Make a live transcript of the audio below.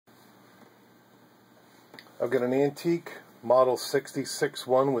I've got an antique model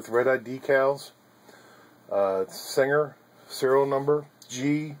 66-1 with red-eye decals. Singer, serial number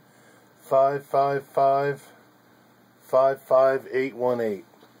G5555818,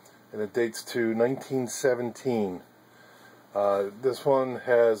 and it dates to 1917. This one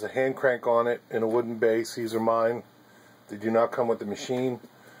has a hand crank on it and a wooden base. These are mine. They do not come with the machine.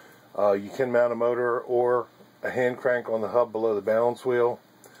 You can mount a motor or a hand crank on the hub below the balance wheel,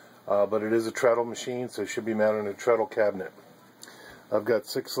 but it is a treadle machine, so it should be mounted in a treadle cabinet. I've got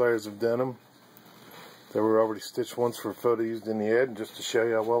 6 layers of denim. They were already stitched once for a photo used in the ad, and just to show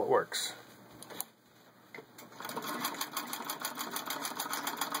you how well it works.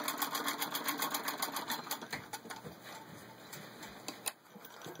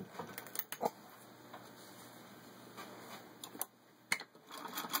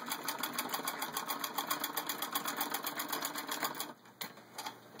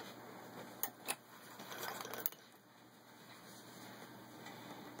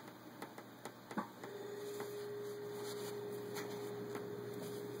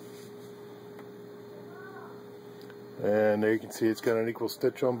 And there you can see it's got an equal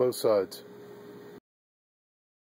stitch on both sides.